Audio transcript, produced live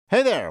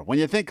Hey there, when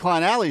you think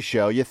Klein Alley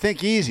Show, you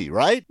think easy,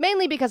 right?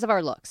 Mainly because of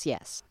our looks,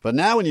 yes. But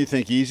now when you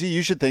think easy,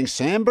 you should think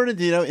San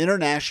Bernardino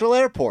International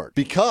Airport.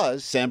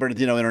 Because San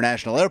Bernardino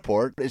International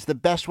Airport is the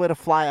best way to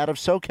fly out of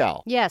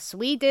SoCal. Yes,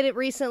 we did it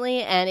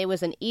recently, and it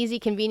was an easy,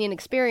 convenient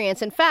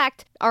experience. In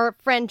fact, our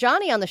friend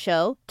Johnny on the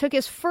show took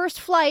his first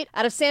flight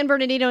out of San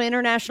Bernardino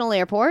International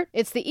Airport.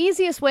 It's the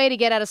easiest way to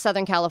get out of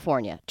Southern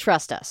California.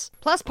 Trust us.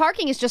 Plus,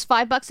 parking is just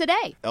 $5 a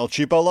day. El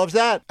Cheapo loves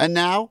that. And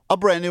now, a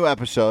brand new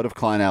episode of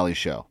Klein Alley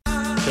Show.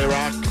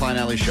 K-Rock, Klein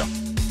Alley Show.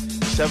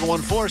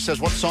 714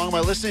 says, what song am I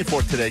listening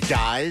for today?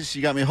 Guys,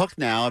 you got me hooked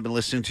now. I've been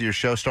listening to your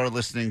show. Started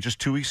listening just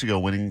 2 weeks ago,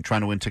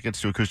 trying to win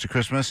tickets to Acoustic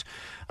Christmas.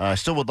 I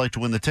still would like to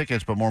win the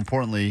tickets, but more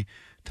importantly,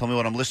 tell me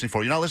what I'm listening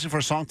for. You're not listening for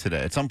a song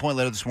today. At some point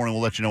later this morning,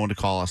 we'll let you know when to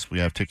call us. We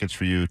have tickets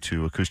for you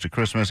to Acoustic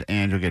Christmas,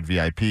 and you'll get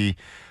VIP,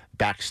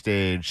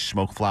 backstage,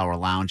 Smoke Flower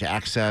Lounge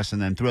access.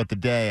 And then throughout the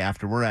day,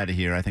 after we're out of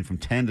here, I think from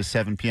 10 to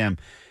 7 p.m.,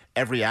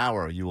 every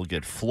hour, you will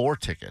get floor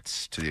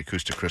tickets to the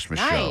Acoustic Christmas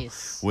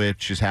Show,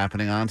 which is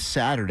happening on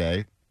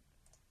Saturday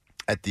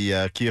at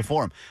the Kia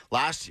Forum.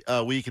 Last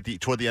week,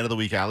 toward the end of the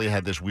week, Allie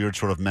had this weird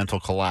sort of mental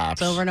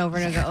collapse. It's over and over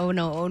and over. Oh,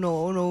 no, oh, no,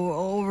 oh, no,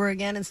 over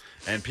again.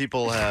 And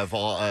people have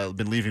all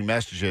been leaving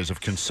messages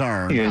of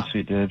concern. Hey guys,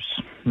 Sweet Dips.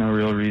 No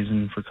real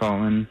reason for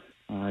calling.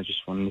 I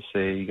just wanted to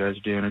say you guys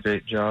are doing a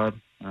great job.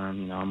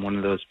 I'm one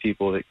of those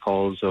people that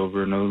calls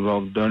over and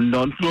over.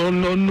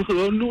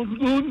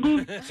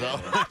 So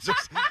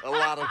just a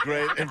lot of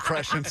great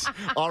impressions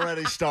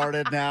already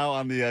started now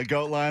on the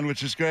GOAT line,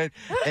 which is great.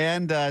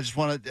 And I just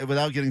want to,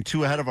 without getting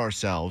too ahead of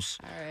ourselves,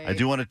 I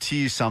do want to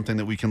tease something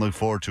that we can look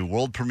forward to.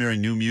 World premiering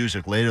new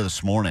music later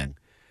this morning.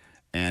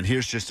 And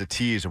here's just a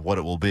tease of what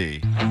it will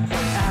be.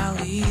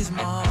 Allie's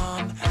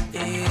mom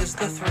is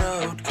the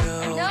throat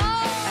goat. No!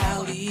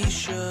 Allie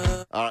should.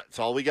 All right, that's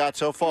all we got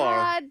so far.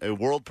 God. A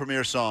world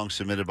premiere song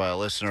submitted by a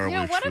listener.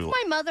 What if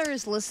my mother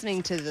is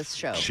listening to this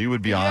show? She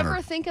would be Did honored. you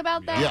ever think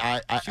about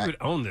that? Yeah, she would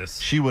own this.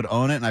 She would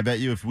own it, and I bet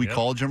you if we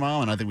called your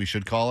mom, and I think we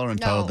should call her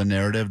and tell her the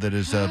narrative that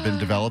has been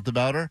developed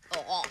about her,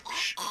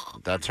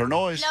 that's her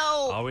noise.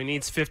 No. All we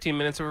need is 15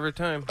 minutes of her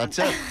time. That's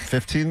it.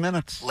 15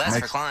 minutes. Less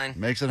for Klein.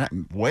 Makes it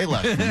way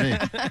less for me.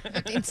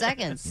 15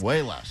 seconds.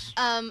 Way less.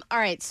 All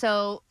right,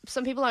 so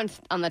some people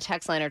on the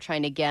text line are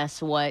trying to guess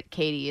what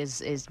Katie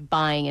is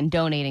buying and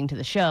donating to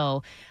the show.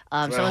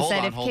 Someone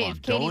said if Katie was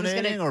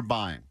donating going to, or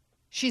buying?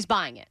 she's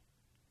buying it,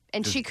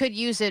 and she could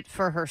use it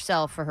for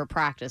herself for her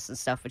practice and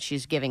stuff, but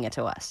she's giving it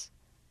to us.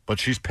 But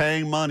she's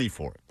paying money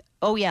for it.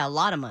 Oh yeah, a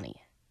lot of money.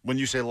 When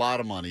you say a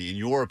lot of money, in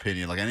your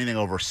opinion, like anything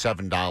over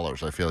 $7,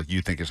 I feel like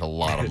you think is a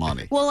lot of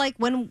money. Well, like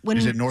when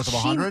Is it north of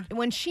 100?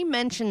 When she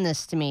mentioned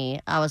this to me,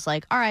 I was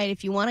like, all right,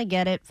 if you want to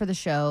get it for the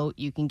show,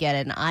 you can get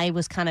it. And I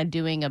was kind of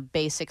doing a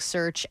basic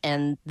search,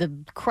 and the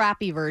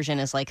crappy version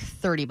is like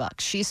 $30.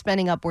 She's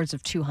spending upwards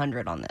of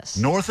 $200 on this.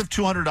 North of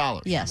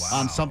 $200? Yes.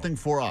 On something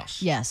for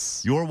us?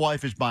 Yes. Your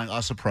wife is buying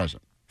us a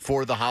present.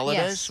 For the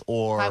holidays? Yes.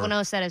 Or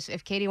 510 said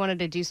if Katie wanted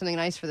to do something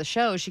nice for the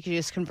show, she could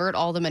just convert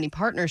all the many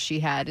partners she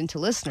had into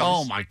listeners.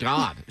 Oh, my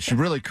God. She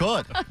really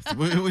could. It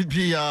would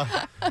be...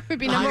 We'd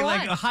be number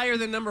one. Like higher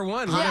than number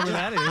one, whatever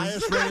that is.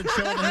 highest rated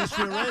show in the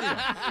history of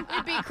radio.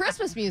 We'd be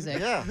Christmas music.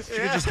 Yeah. She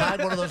could just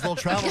hide one of those little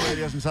travel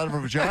radios inside of her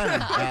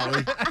vagina,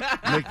 Allie.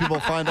 Make people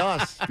find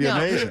us. Be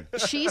amazing.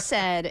 She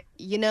said,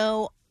 can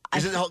I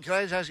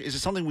just ask you, is it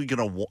something we're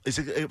going to want? Is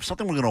it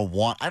something we're going to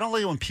want? I don't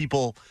like it when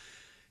people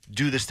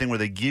do this thing where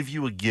they give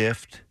you a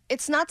gift.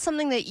 It's not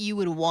something that you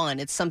would want.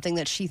 It's something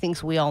that she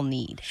thinks we all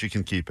need. She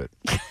can keep it.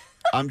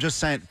 I'm just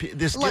saying,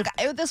 this Look,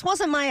 gift... this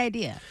wasn't my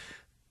idea.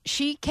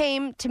 She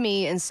came to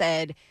me and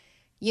said,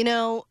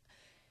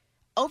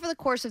 over the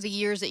course of the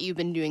years that you've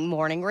been doing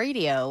morning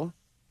radio,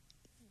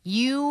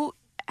 your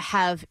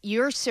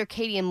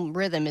circadian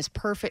rhythm is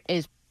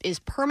is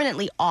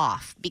permanently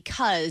off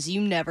because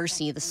you never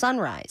see the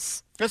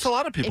sunrise. There's a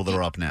lot of people that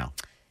are up now.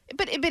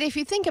 But if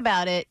you think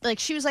about it, like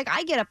she was like,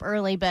 I get up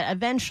early, but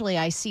eventually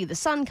I see the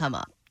sun come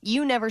up.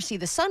 You never see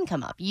the sun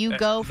come up. You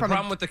go from the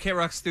problem with the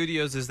K-Rock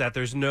studios is that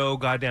there's no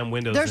goddamn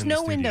windows. There's in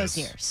no the windows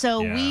studios. here,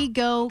 so we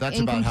go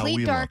in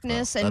complete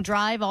darkness and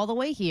drive all the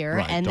way here.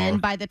 Right, and then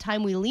by the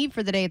time we leave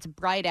for the day, it's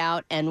bright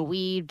out, and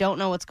we don't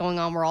know what's going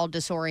on. We're all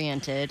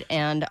disoriented,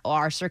 and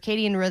our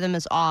circadian rhythm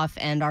is off,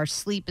 and our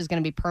sleep is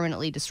going to be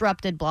permanently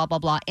disrupted. Blah blah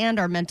blah, and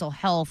our mental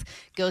health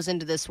goes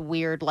into this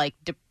weird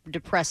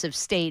depressive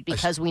state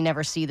because we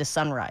never see the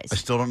sunrise. I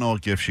still don't know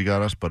what gift she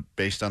got us, but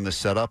based on this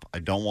setup, I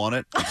don't want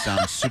it. It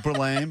sounds super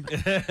lame.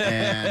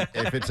 And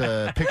if it's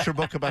a picture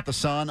book about the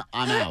sun,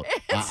 I'm out.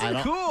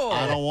 Cool.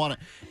 I don't want it.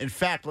 In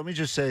fact, let me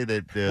just say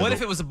that... what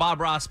if it was a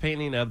Bob Ross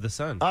painting of the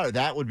sun? Oh,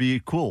 that would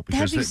be cool.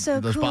 Because That'd be so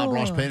those cool. Bob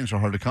Ross paintings are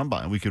hard to come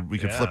by. And we could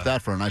flip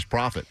that for a nice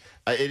profit.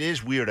 It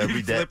is weird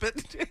every day. Flip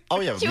it? Oh,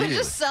 yeah. You would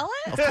just sell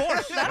it? Of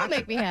course. That'll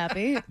make me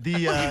happy.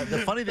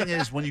 The funny thing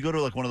is when you go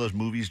to one of those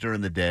movies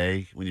during the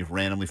day, when you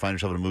randomly find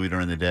yourself in a movie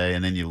during the day,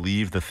 and then you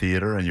leave the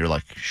theater and you're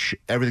like,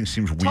 everything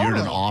seems weird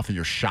and off, and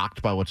you're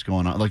shocked by what's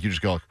going on. Like you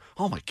just go, like,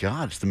 oh my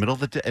God, it's the middle of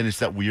the day. And it's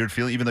that weird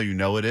feeling, even though you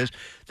know it is.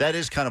 That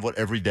is kind of what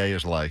every day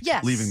is like,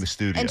 Yes. leaving the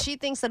studio. And she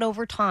thinks that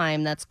over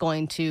time, that's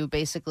going to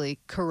basically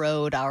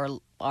corrode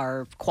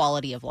our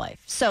quality of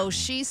life. So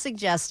she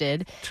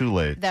suggested Too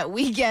late. that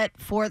we get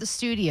for the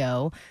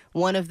studio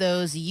one of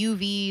those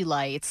UV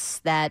lights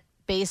that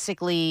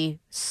basically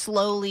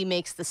slowly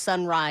makes the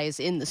sunrise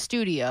in the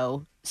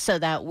studio so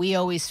that we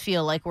always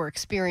feel like we're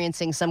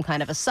experiencing some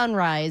kind of a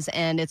sunrise,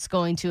 and it's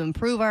going to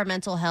improve our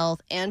mental health.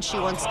 And she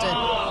wants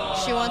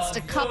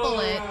to couple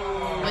it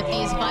with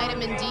these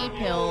vitamin D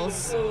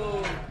pills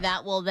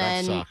that will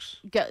then sucks.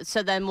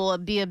 so then we'll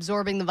be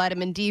absorbing the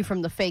vitamin D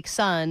from the fake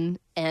sun.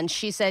 And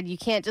she said you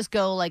can't just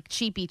go like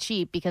cheapy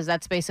cheap, because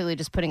that's basically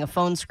just putting a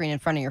phone screen in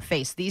front of your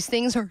face. These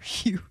things are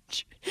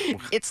huge.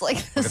 It's like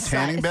the Like a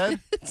tanning size. bed?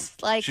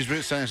 It's like, She's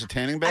really saying it's a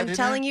tanning bed? I'm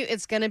telling you,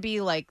 it's going to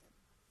be like,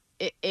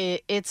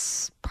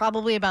 it's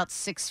probably about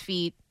 6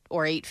 feet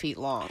or 8 feet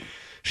long.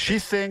 She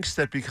thinks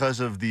that because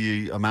of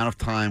the amount of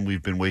time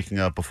we've been waking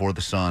up before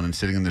the sun and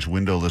sitting in this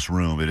windowless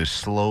room, it is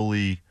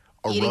slowly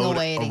Eating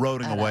away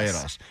eroding at away us.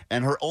 at us.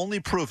 And her only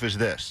proof is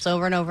this. So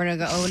over and over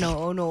and over, oh no,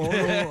 oh no, oh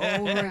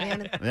no, over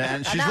again.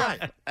 And she's Enough.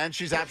 right. And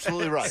she's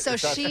absolutely right. So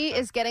she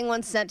is getting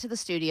one sent to the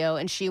studio,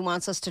 and she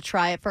wants us to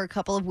try it for a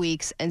couple of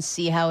weeks and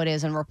see how it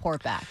is and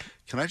report back.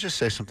 Can I just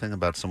say something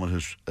about someone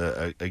who's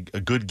a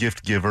good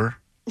gift giver,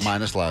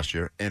 minus last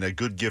year, and a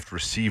good gift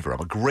receiver? I'm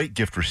a great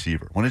gift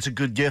receiver. When it's a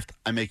good gift,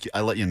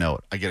 I let you know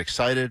it. I get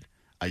excited.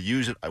 I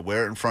use it. I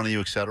wear it in front of you,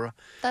 etc.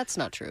 That's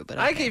not true, but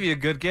I okay. gave you a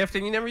good gift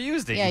and you never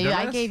used it. Yeah, you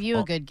I dumbass. gave you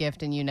a good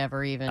gift, and you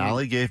never even.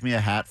 Allie gave me a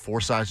hat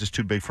 4 sizes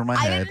too big for my I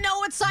head. didn't know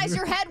what size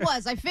your head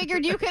was. I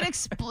figured you could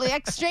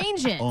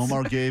exchange it.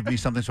 Omar gave me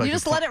something so You I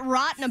just could let it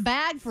rot in a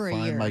bag for a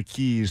find year. my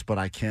keys, but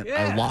I can't.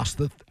 I Yeah. lost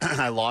the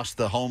I lost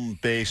the home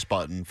base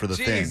button for the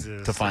thing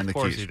Jesus, to find the of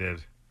course keys. you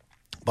did.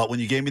 But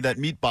when you gave me that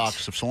meat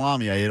box of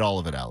salami, I ate all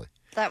of it, Allie.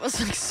 That was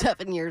like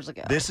 7 years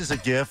ago. This is a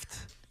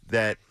gift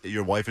that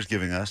your wife is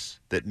giving us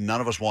that none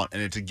of us want, and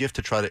it's a gift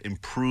to try to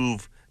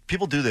improve.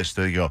 People do this.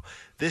 They go,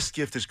 this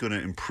gift is going to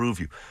improve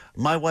you.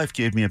 My wife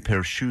gave me a pair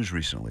of shoes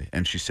recently,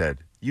 and she said,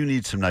 you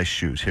need some nice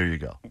shoes. Here you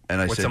go. And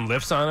I With said, some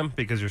lifts on them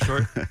because you're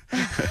short.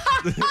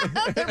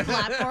 They're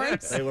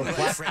platforms. they were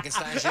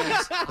Frankenstein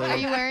shoes. Are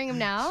you wearing them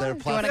now? They're Do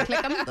you want to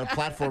click them? They're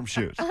platform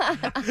shoes.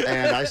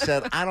 And I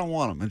said, I don't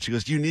want them. And she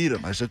goes, you need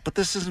them. I said, but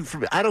this isn't for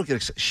me. I don't get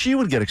excited. She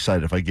would get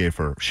excited if I gave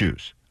her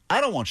shoes. I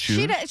don't want shoes.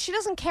 She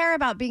doesn't care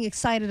about being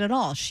excited at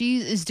all. She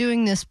is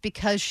doing this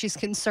because she's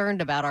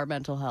concerned about our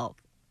mental health.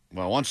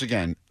 Well, once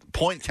again,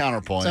 point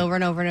counterpoint. It's over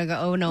and over and go,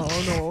 oh no,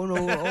 oh no,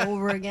 oh no,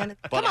 over again.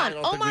 But Come I on,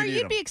 don't think Omar, we need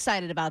you'd 'em. be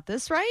excited about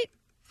this, right?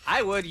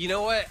 I would. You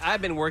know what?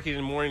 I've been working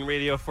in morning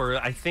radio for,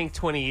 I think,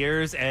 20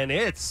 years, and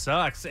it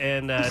sucks.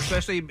 And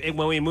especially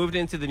when we moved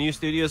into the new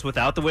studios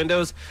without the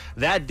windows,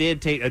 that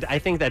did take, I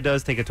think that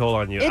does take a toll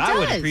on you. It I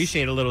would does.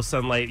 appreciate a little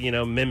sunlight,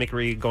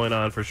 mimicry going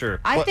on for sure.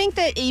 I think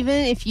that even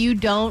if you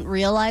don't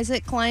realize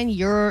it, Klein,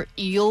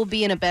 you'll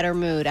be in a better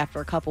mood after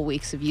a couple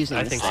weeks of using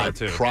I this think thing. so,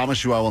 I too.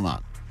 promise you I will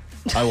not.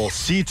 I will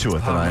see to it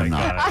that Oh, I my am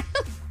not.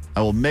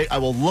 God. I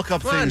will look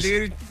up Come on, things.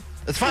 dude.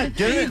 It's fine.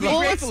 Get Be it. Well,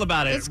 grateful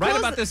about it. it's Write close-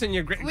 about this in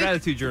your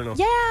gratitude journal.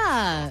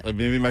 Yeah.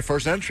 Maybe my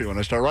first entry when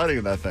I start writing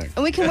in that thing.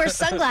 And we can wear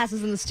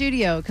sunglasses in the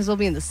studio because we'll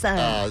be in the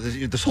sun.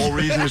 This whole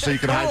reason is so you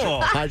can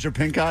Cool. hide your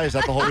pink eye? Is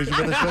that the whole reason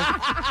for this thing?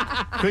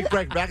 Quick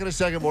break. Back in a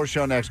second. More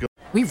show next. Go.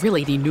 We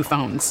really need new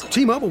phones.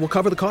 T-Mobile will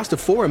cover the cost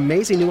of 4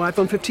 amazing new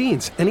iPhone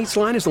 15s, and each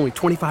line is only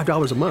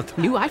 $25 a month.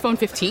 New iPhone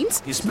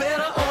 15s? It's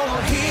better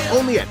over here.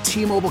 Only at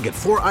T-Mobile, get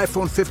 4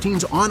 iPhone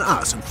 15s on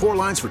us and 4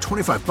 lines for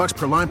 $25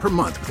 per line per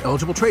month with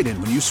eligible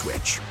trade-in when you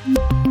switch.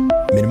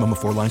 Minimum of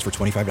 4 lines for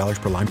 $25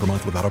 per line per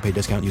month with autopay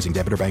discount using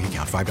debit or bank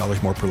account.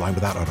 $5 more per line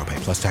without autopay,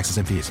 plus taxes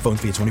and fees. Phone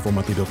fee at 24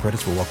 monthly bill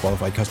credits for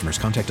well-qualified customers.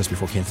 Contact us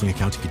before canceling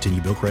account to continue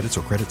bill credits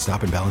or credit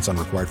stop and balance on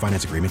required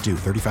finance agreement due.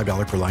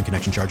 $35 per line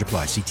connection charge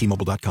applies. See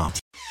T-Mobile.com.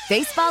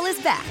 Baseball is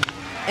back,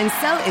 and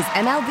so is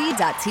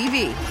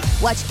MLB.tv.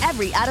 Watch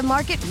every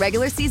out-of-market,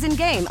 regular season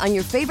game on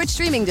your favorite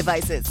streaming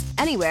devices.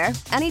 Anywhere,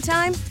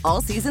 anytime,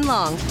 all season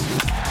long.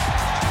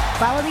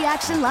 Follow the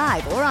action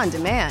live or on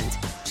demand.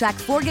 Track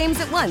 4 games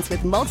at once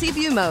with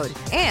multi-view mode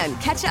and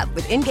catch up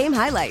with in-game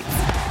highlights.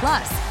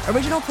 Plus,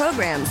 original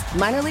programs,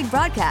 minor league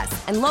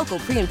broadcasts, and local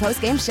pre- and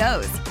post-game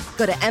shows.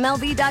 Go to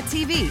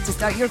MLB.tv to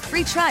start your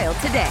free trial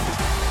today.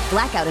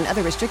 Blackout and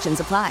other restrictions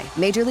apply.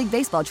 Major League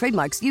Baseball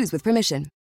trademarks used with permission.